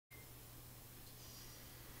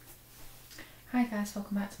Hi guys,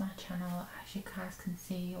 welcome back to my channel. As you guys can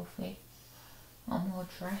see, hopefully I'm all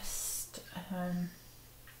dressed,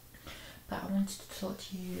 but I wanted to talk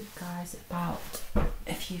to you guys about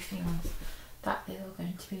a few things that there are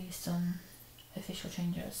going to be some official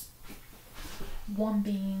changes. One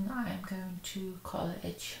being I'm going to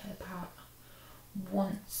college about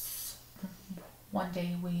one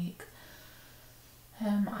day a week.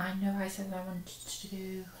 I know I said I wanted to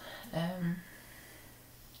do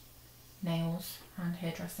nails and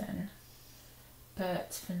hairdressing,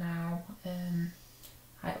 but for now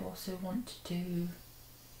I also want to do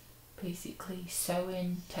basically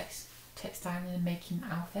sewing, textiling and making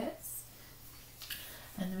outfits.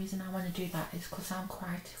 And the reason I want to do that is because I'm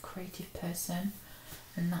quite a creative person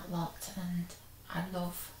and that lot, and I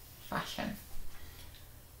love fashion,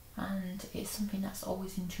 and it's something that's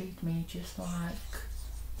always intrigued me, just like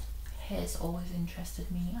hair's always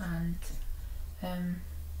interested me, and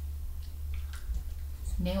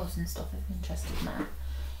nails and stuff have interested me.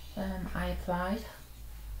 I applied,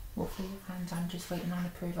 hopefully, and I'm just waiting on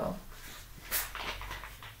approval.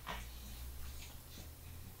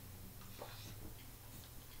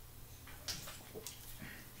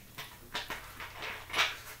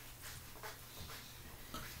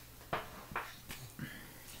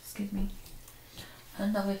 Excuse me.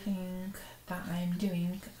 Another thing that I'm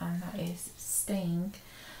doing, and that is staying,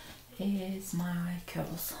 is my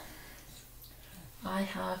curls. I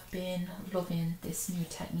have been loving this new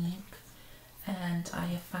technique, and I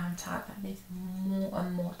have found out that there's more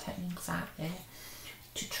and more techniques out there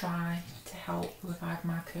to try to help revive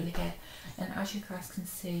my curly hair, and as you guys can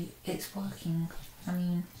see, it's working. I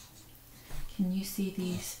mean, can you see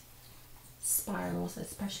these spirals,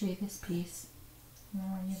 especially this piece?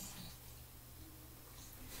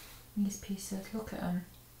 These pieces, look at them,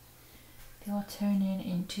 they are turning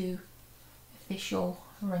into official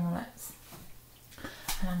ringlets,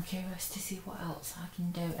 and I'm curious to see what else I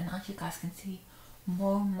can do. And as you guys can see,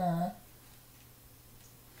 more and more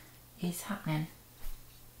is happening,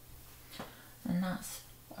 and that's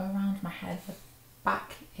around my head. The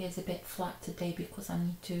back is a bit flat today because I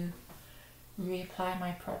need to reapply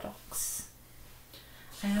my products.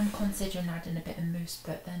 I am considering adding a bit of mousse,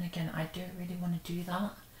 but then again I don't really want to do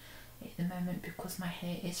that at the moment because my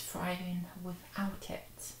hair is thriving without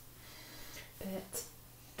it. But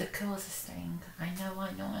the curls are staying. I know.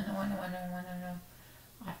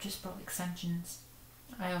 I've just brought extensions.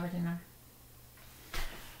 I already know.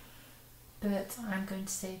 But I'm going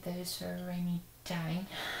to save those for a rainy day,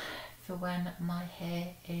 for when my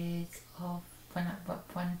hair is off, when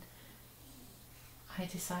I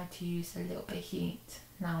decide to use a little bit of heat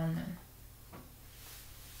now and then.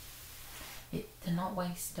 They're not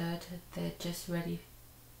wasted, they're just ready.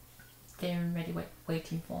 They're ready,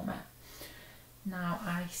 waiting for me. Now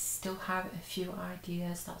I still have a few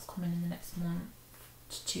ideas that's coming in the next month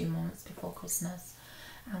to 2 months before Christmas.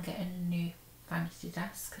 I'm getting a new vanity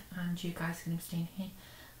desk, and you guys are going to be staying here,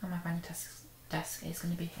 and my vanity desk is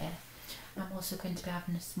going to be here. I'm also going to be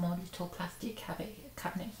having a small little plastic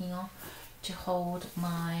cabinet here to hold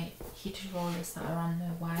my heated rollers that are on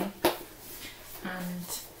their way,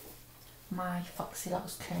 and my Foxy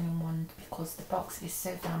Locs curling wand, because the box is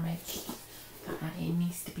so damaged that it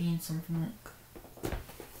needs to be in something.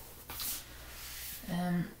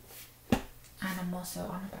 And I'm also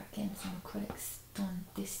on about getting some acrylics done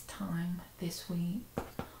this week,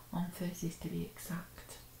 on Thursdays to be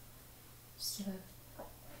exact. So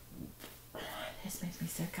this makes me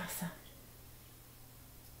so gassy.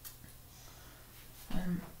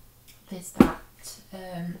 There's that.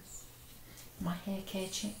 My hair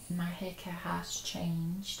care has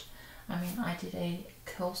changed. I mean, I did a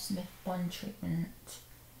Curlsmith bond treatment,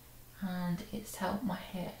 and it's helped my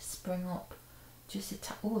hair spring up just a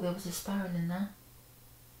oh, there was a spiral in there.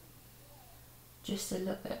 Just a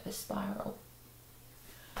little bit of a spiral.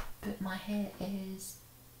 But my hair is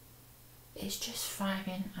just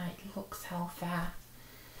thriving. It looks healthier,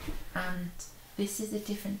 and this is a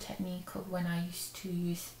different technique of when I used to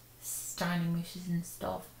use styling mousses and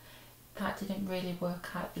stuff. That didn't really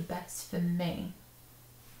work out the best for me,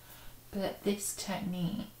 but this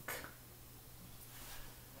technique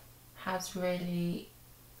has really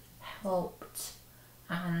helped,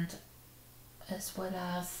 and as well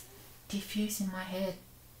as diffusing my hair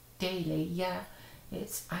daily. Yeah,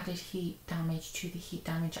 it's added heat damage to the heat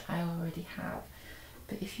damage I already have,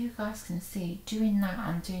 but if you guys can see, doing that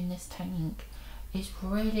and doing this technique is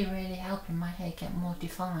really helping my hair get more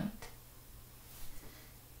defined.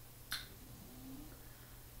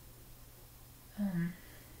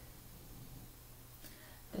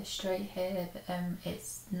 The straight hair,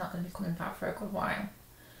 it's not going to be coming back for a good while,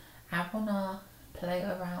 I want to play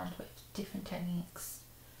around with different techniques.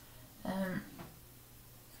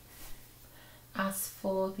 As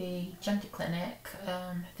for the gender clinic,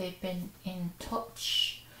 they've been in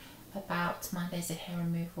touch about my laser hair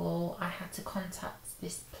removal. I had to contact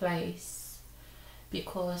this place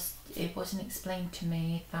because it wasn't explained to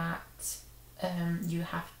me that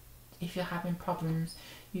if you're having problems,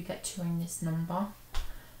 you get to ring this number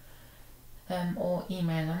or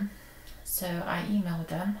email them. So I emailed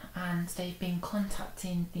them, and they've been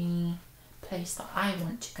contacting the place that I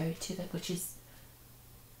want to go to, which is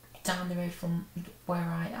down the road from where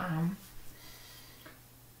I am.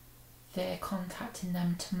 They're contacting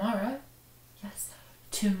them tomorrow. Yes,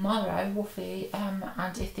 tomorrow, Wolfie. And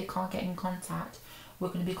if they can't get in contact, we're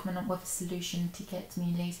going to be coming up with a solution to get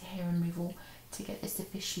me laser hair removal to get this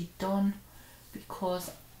officially done,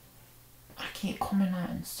 because I keep coming out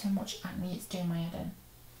and so much acne, it's doing my head in,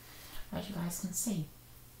 as you guys can see.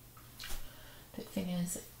 But the thing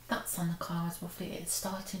is, that's on the cards, Wolfie. It's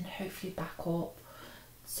starting hopefully back up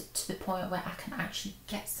to the point where I can actually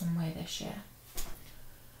get somewhere this year.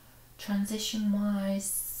 Transition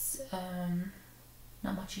wise,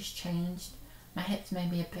 not much has changed. My hips may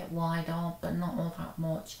be a bit wider, but not all that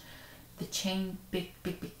much. The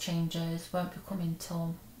big changes won't be coming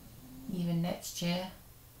till even next year,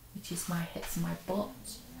 which is my hips and my butt,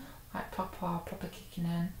 like proper kicking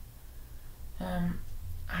in.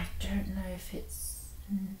 I don't know if it's,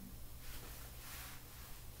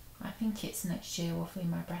 I think it's next year hopefully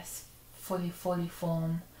my breasts fully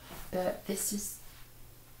form, but this is,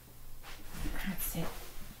 that's it.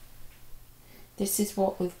 This is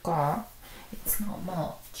what we've got. It's not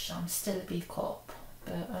much. I'm still a B cup,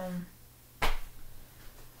 but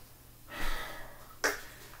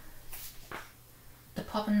the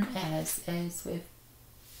problem is with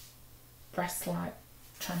breasts, like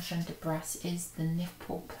transgender breasts, is the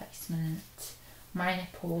nipple placement. My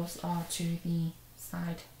nipples are to the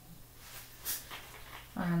side,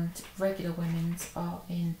 and regular women's are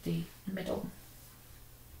in the middle.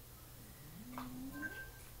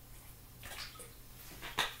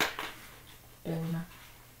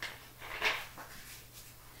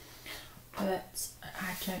 But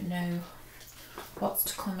I don't know what's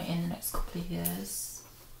to come in the next couple of years.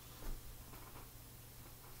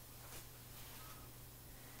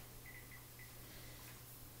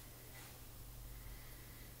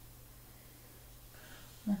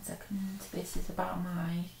 One second, this is about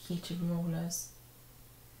my heated rollers.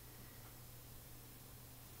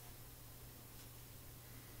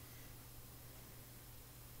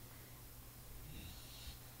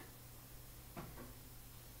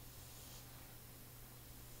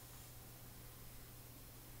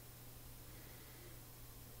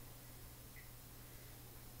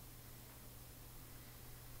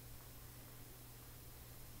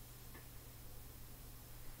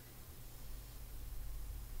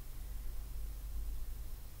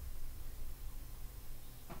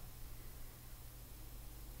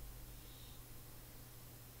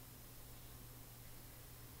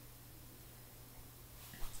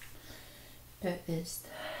 But there's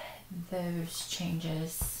those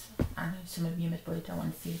changes. I know some of you probably don't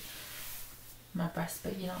want to see my breasts,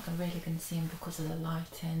 but you're not really going to see them because of the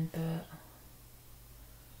lighting. But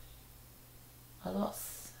a lot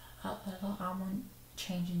I want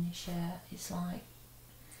changing this year. It's like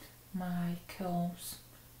my curls.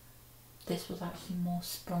 This was actually more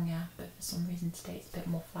sprung out, but for some reason today it's a bit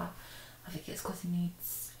more flat. I think it's because it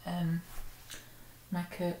needs my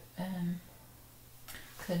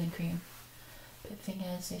curling cream. But the thing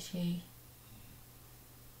is, actually,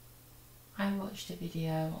 I watched a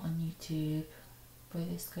video on YouTube where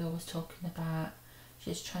this girl was talking about,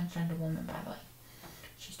 she's a transgender woman by the way,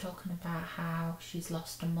 she's talking about how she's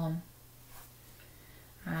lost a mum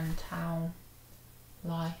and how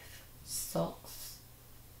life sucks,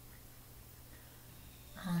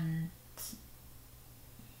 and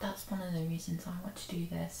that's one of the reasons I want to do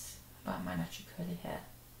this about my natural curly hair.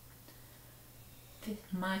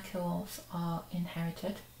 My curls are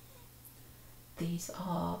inherited. These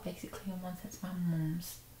are basically in one sense my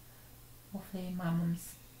mum's. Hopefully my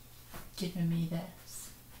mum's given me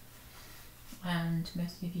this, and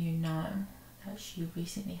most of you know that she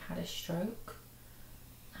recently had a stroke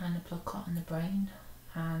and a blood clot in the brain,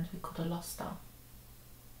 and we could have lost her.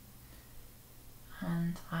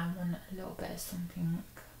 And I want a little bit of something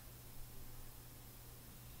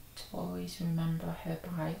to always remember her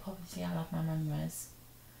by. Obviously I love my memories,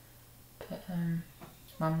 but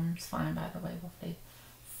my mum's fine by the way, roughly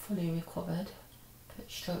fully recovered,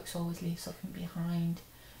 but strokes always leave something behind.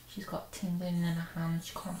 She's got tingling in her hands,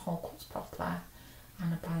 she can't hold cups properly,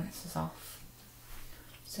 and her balance is off.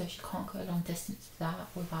 so she can't go a long distance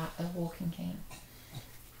without a walking cane.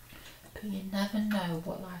 But you never know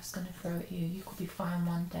what life's going to throw at you. You could be fine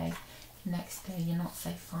one day, the next day you're not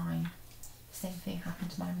so fine. The same thing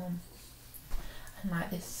happened to my mum. And like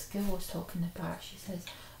this girl was talking about, she says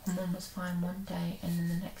her mum was fine one day and then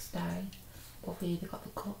the next day, obviously they got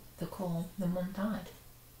the call, the mum died.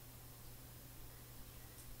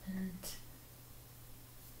 And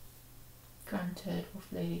granted,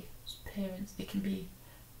 obviously parents, it can be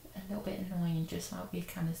a little bit annoying, just like we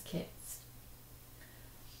can as kids.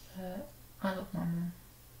 But I love my mum,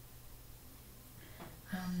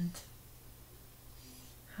 and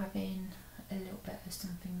having a little bit of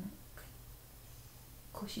something,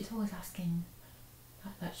 because she's always asking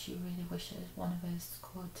that she really wishes one of us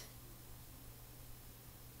could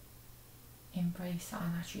embrace our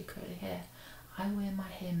naturally curly hair. I wear my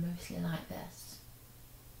hair mostly like this,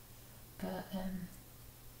 but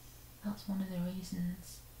that's one of the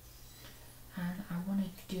reasons, and I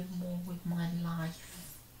wanted to do more with my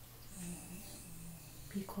life,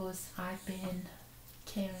 because I've been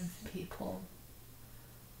caring for people,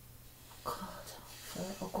 God, for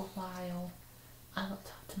a good while. I looked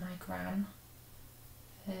after my gran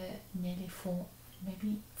for nearly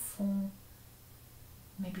maybe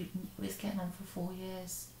it was getting on for 4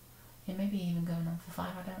 years. It may be even going on for 5,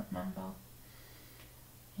 I don't remember.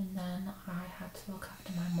 And then I had to look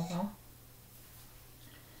after my mother.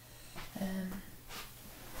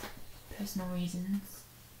 Personal reasons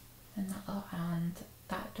and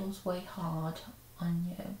that does weigh hard on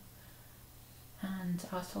you. And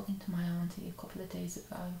I was talking to my auntie a couple of days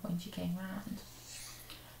ago when she came round,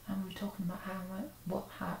 and we were talking about what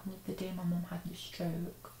happened the day my mum had the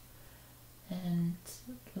stroke. And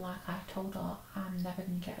like I told her, I'm never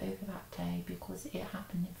going to get over that day because it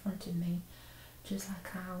happened in front of me, just like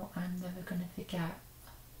how I'm never going to forget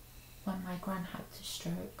when my gran had the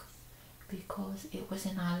stroke, because it was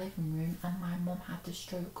in our living room and my mum had the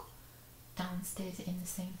stroke downstairs in the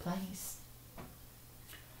same place.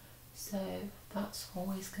 So that's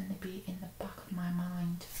always going to be in the back of my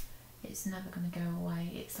mind. It's never going to go away.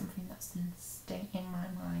 It's something that's going to stay in my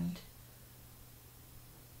mind.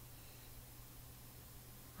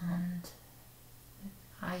 And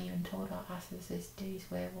I even told her, after those days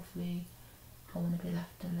where roughly I want to be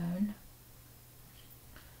left alone,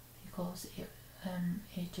 because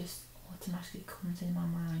it just automatically comes in my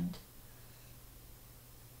mind,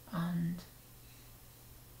 and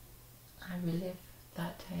I relive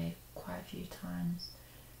that day quite a few times,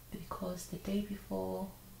 because the day before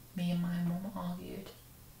me and my mum argued,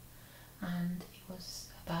 and it was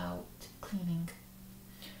about cleaning,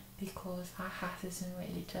 because our house isn't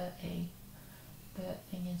really dirty, but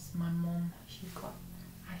the thing is my mum,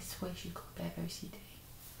 I swear she's got a bit of OCD,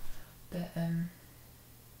 but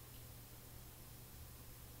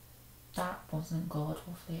that wasn't God,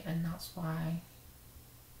 obviously, and that's why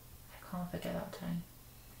I can't forget that time.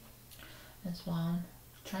 As well,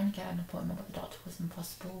 trying to get an appointment with the doctor was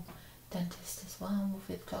impossible. Dentist as well,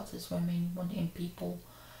 with the doctors were mainly wanting people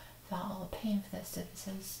that are paying for their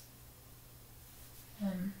services.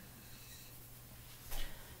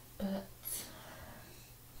 But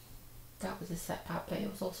that was a setback, but it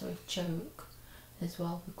was also a joke as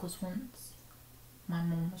well, because once my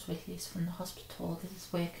mum was released from the hospital, this is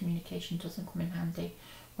where communication doesn't come in handy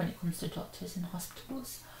when it comes to doctors in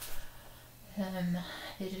hospitals.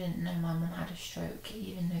 They didn't know my mum had a stroke,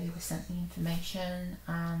 even though they were sent the information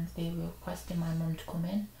and they were requesting my mum to come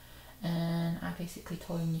in, and I basically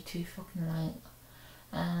told them you're too fucking late,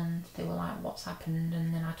 and they were like, what's happened?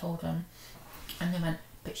 And then I told them, and they went,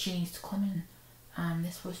 but she needs to come in, and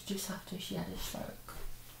this was just after she had a stroke.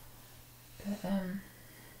 But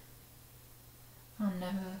I'm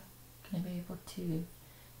never going to be able to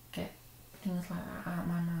get things like that out of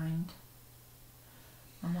my mind.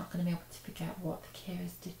 I'm not going to be able to forget what the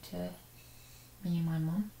carers did to me and my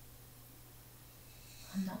mum.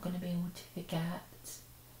 I'm not going to be able to forget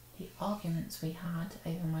the arguments we had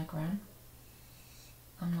over my gran.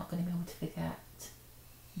 I'm not going to be able to forget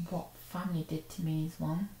what family did to me as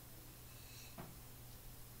well.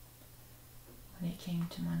 When it came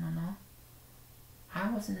to my nana,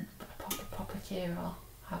 I wasn't a proper carer.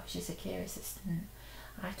 I was just a care assistant.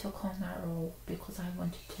 I took on that role because I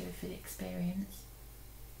wanted to, for the experience,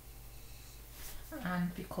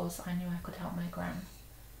 and because I knew I could help my gran.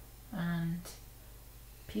 And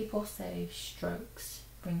people say strokes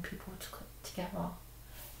bring people together.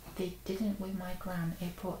 They didn't with my gran.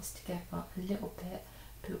 It brought us together a little bit,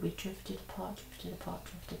 but we drifted apart.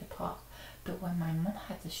 But when my mum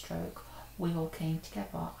had the stroke, we all came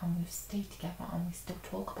together and we've stayed together and we still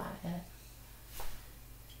talk about it.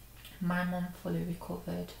 My mum fully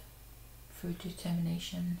recovered through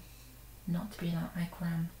determination not to be like my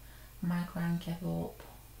gran. My gran gave up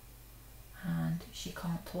and she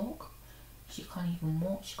can't talk, she can't even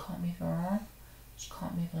walk, she can't move her arm, she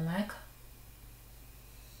can't move her leg.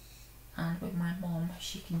 And with my mum,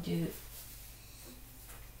 she can do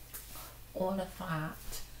all of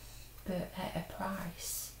that, but at a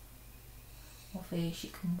price. Obviously she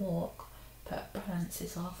can walk, but her balance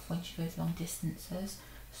is off when she goes long distances,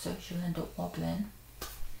 so she'll end up wobbling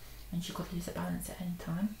and she could lose her balance at any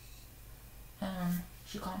time.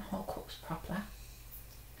 She can't hold cups properly,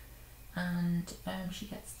 and she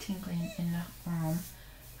gets tingling in her arm,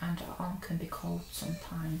 and her arm can be cold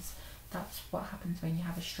sometimes. That's what happens when you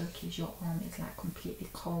have a stroke, is your arm is like completely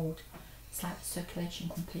cold. It's like the circulation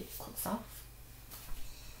completely cuts off.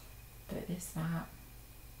 But there's that.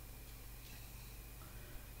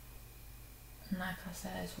 And like I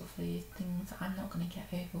said, with these things I'm not going to get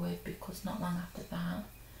over with, because not long after that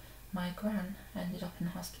my gran ended up in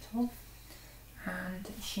hospital and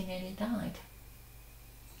she nearly died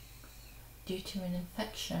due to an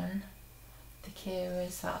infection the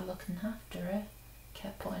carers that are looking after her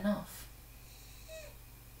kept putting off.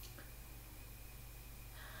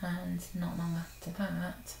 And not long after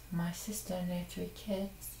that, my sister and her 3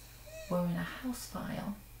 kids were in a house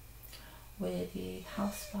fire, where the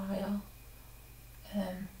house fire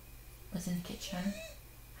was in the kitchen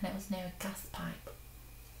and it was near a gas pipe.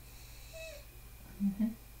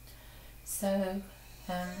 So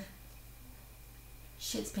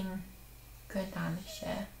shit's been going down this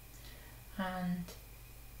year, and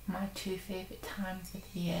my 2 favourite times of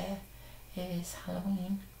the year is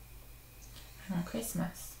Halloween and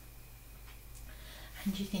Christmas.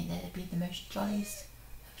 And you think that'd be the most jolliest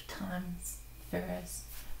of times for us?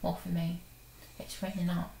 Well, for me, it's really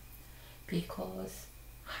not, because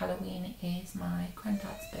Halloween is my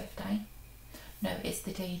granddad's birthday. No, it's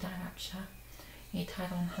the day he died actually. He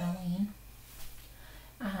died on Halloween,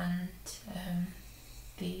 and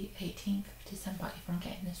the 18th of December, if I'm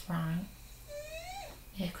getting this right,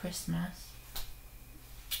 near Christmas,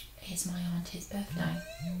 is my auntie's birthday.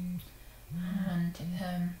 And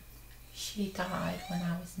she died when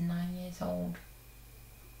I was 9 years old.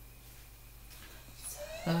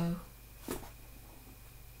 So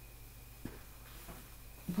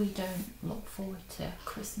we don't look forward to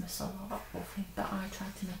Christmas a lot, but I try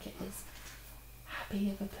to make it as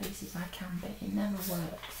happy of a place as I can, but it never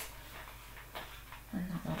works. And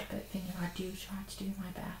that little bit thing, I do try to do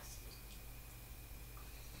my best.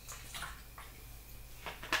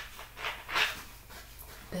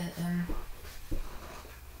 But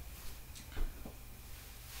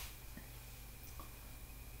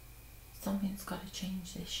something's got to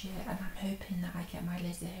change this year, and I'm hoping that I get my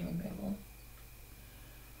laser hair removal.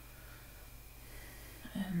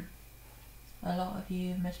 A lot of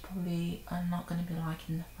you most probably are not going to be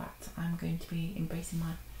liking the fact that I'm going to be embracing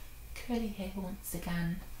my curly hair once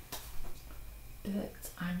again,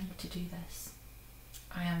 but I need to do this.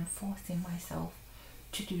 I am forcing myself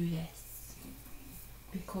to do this,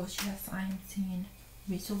 because yes, I am seeing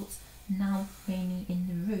results now, mainly in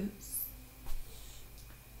the roots,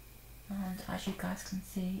 and as you guys can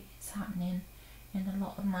see, it's happening in a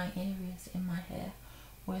lot of my areas in my hair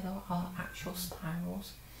where there are actual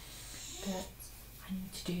spirals. But I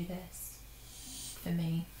need to do this for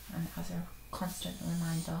me, and as a constant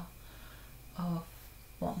reminder of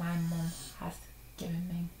what my mum has given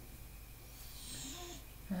me.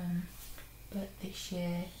 But this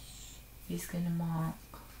year is going to mark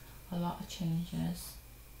a lot of changes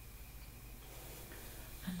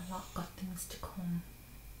and a lot of good things to come,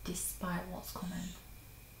 despite what's coming.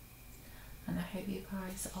 And I hope you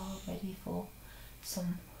guys are ready for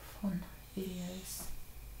some fun videos,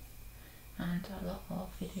 and a lot of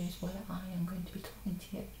videos where I am going to be talking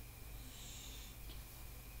to you.